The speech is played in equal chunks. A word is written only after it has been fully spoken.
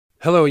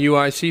Hello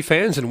UIC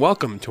fans and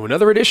welcome to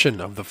another edition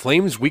of the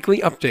Flames Weekly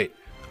Update.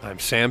 I'm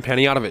Sam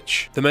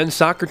Panayotovich. The men's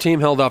soccer team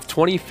held off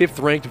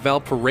 25th ranked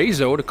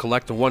Valparaiso to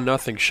collect a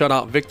 1-0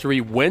 shutout victory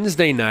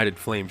Wednesday night at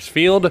Flames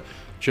Field.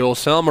 Joel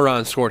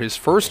Salmeron scored his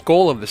first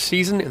goal of the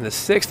season in the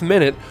 6th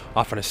minute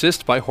off an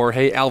assist by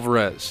Jorge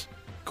Alvarez.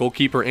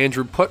 Goalkeeper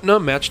Andrew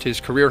Putna matched his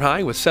career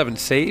high with 7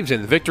 saves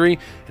in the victory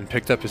and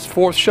picked up his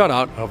 4th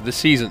shutout of the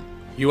season.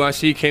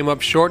 UIC came up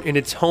short in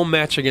its home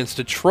match against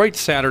Detroit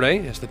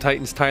Saturday as the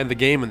Titans tied the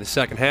game in the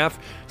second half,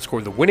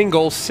 scored the winning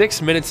goal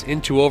 6 minutes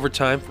into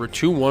overtime for a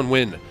 2-1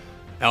 win.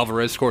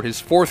 Alvarez scored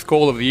his 4th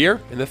goal of the year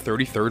in the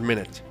 33rd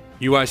minute.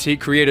 UIC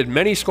created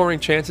many scoring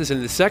chances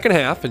in the second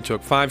half and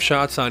took 5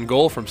 shots on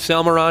goal from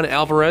Salmeron,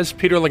 Alvarez,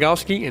 Peter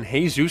Legowski, and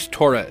Jesus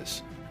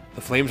Torres.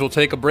 The Flames will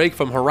take a break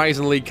from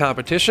Horizon League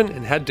competition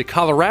and head to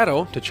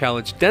Colorado to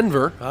challenge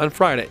Denver on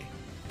Friday.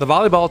 The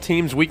volleyball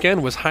team's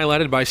weekend was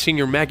highlighted by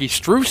senior Maggie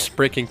Struess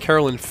breaking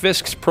Carolyn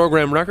Fisk's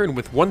program record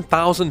with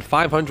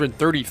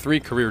 1,533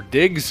 career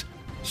digs.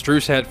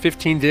 Struess had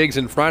 15 digs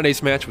in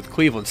Friday's match with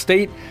Cleveland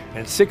State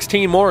and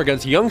 16 more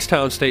against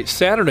Youngstown State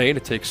Saturday to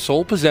take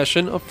sole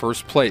possession of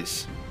first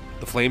place.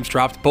 The Flames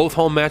dropped both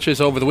home matches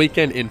over the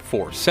weekend in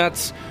 4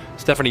 sets.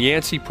 Stephanie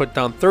Yancey put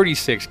down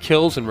 36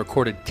 kills and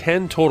recorded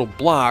 10 total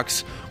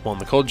blocks, while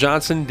Nicole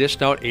Johnson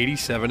dished out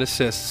 87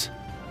 assists.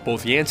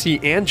 Both Yancey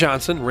and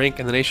Johnson rank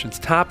in the nation's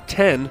top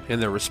 10 in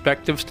their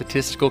respective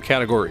statistical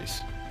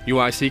categories.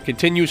 UIC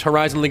continues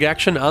Horizon League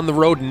action on the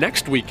road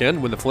next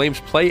weekend when the Flames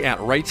play at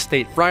Wright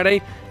State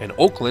Friday and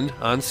Oakland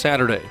on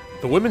Saturday.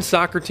 The women's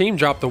soccer team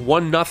dropped a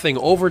 1-0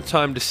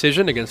 overtime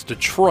decision against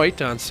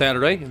Detroit on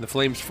Saturday in the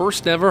Flames'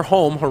 first ever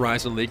home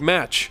Horizon League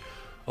match.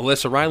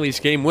 Alyssa Riley's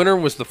game winner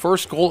was the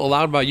first goal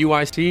allowed by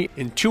UIC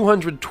in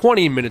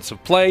 220 minutes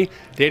of play,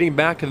 dating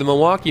back to the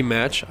Milwaukee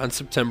match on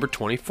September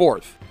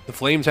 24th. The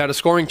Flames had a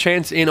scoring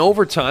chance in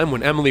overtime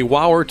when Emily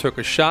Wauer took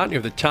a shot near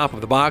the top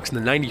of the box in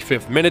the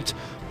 95th minute,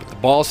 but the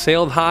ball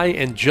sailed high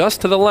and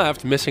just to the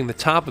left, missing the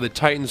top of the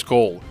Titans'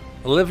 goal.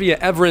 Olivia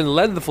Everin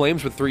led the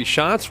Flames with 3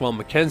 shots, while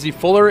Mackenzie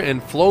Fuller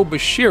and Flo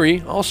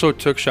Bashiri also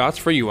took shots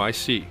for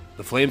UIC.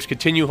 The Flames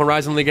continue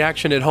Horizon League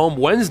action at home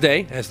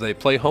Wednesday as they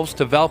play host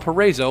to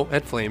Valparaiso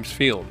at Flames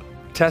Field.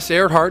 Tess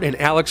Earhart and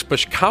Alex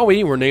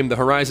Bashkawi were named the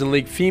Horizon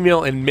League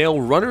Female and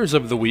Male Runners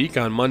of the Week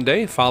on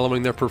Monday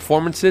following their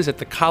performances at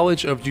the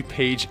College of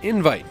DuPage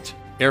Invite.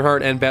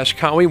 Earhart and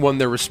Bashkawi won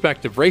their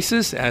respective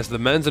races as the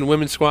men's and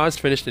women's squads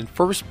finished in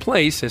first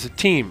place as a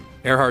team.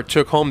 Earhart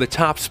took home the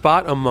top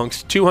spot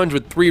amongst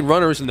 203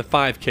 runners in the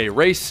 5K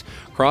race,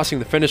 crossing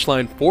the finish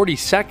line 40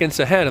 seconds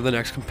ahead of the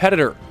next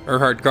competitor.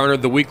 Earhart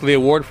garnered the weekly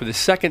award for the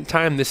 2nd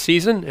time this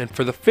season and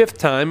for the 5th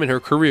time in her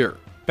career.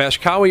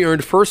 Bashkawi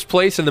earned first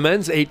place in the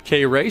men's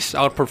 8K race,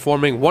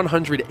 outperforming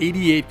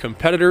 188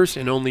 competitors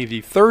in only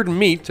the 3rd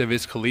meet of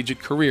his collegiate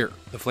career.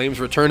 The Flames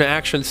return to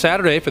action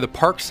Saturday for the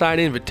Parkside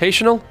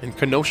Invitational in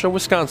Kenosha,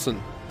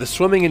 Wisconsin. The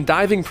swimming and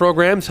diving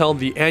programs held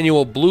the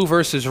annual Blue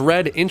vs.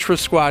 Red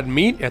intra-squad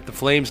meet at the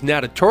Flames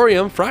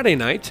Natatorium Friday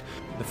night.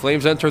 The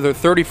Flames enter their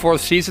 34th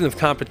season of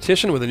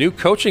competition with a new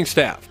coaching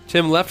staff.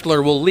 Tim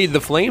Leffler will lead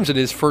the Flames in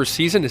his first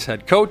season as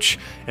head coach,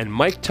 and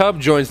Mike Tubb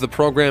joins the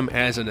program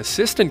as an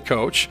assistant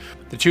coach.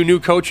 The 2 new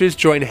coaches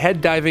join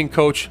head diving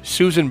coach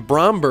Susan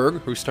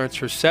Bromberg, who starts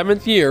her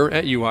 7th year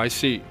at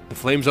UIC. The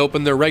Flames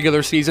open their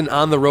regular season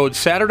on the road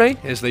Saturday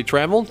as they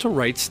travel to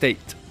Wright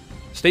State.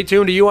 Stay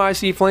tuned to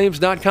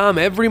UICFlames.com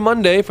every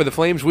Monday for the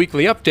Flames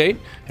Weekly Update,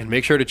 and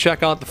make sure to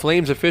check out the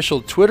Flames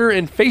official Twitter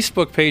and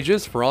Facebook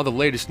pages for all the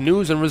latest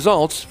news and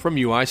results from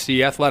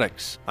UIC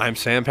Athletics. I'm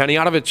Sam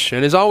Panayotovich,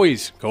 and as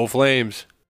always, go Flames!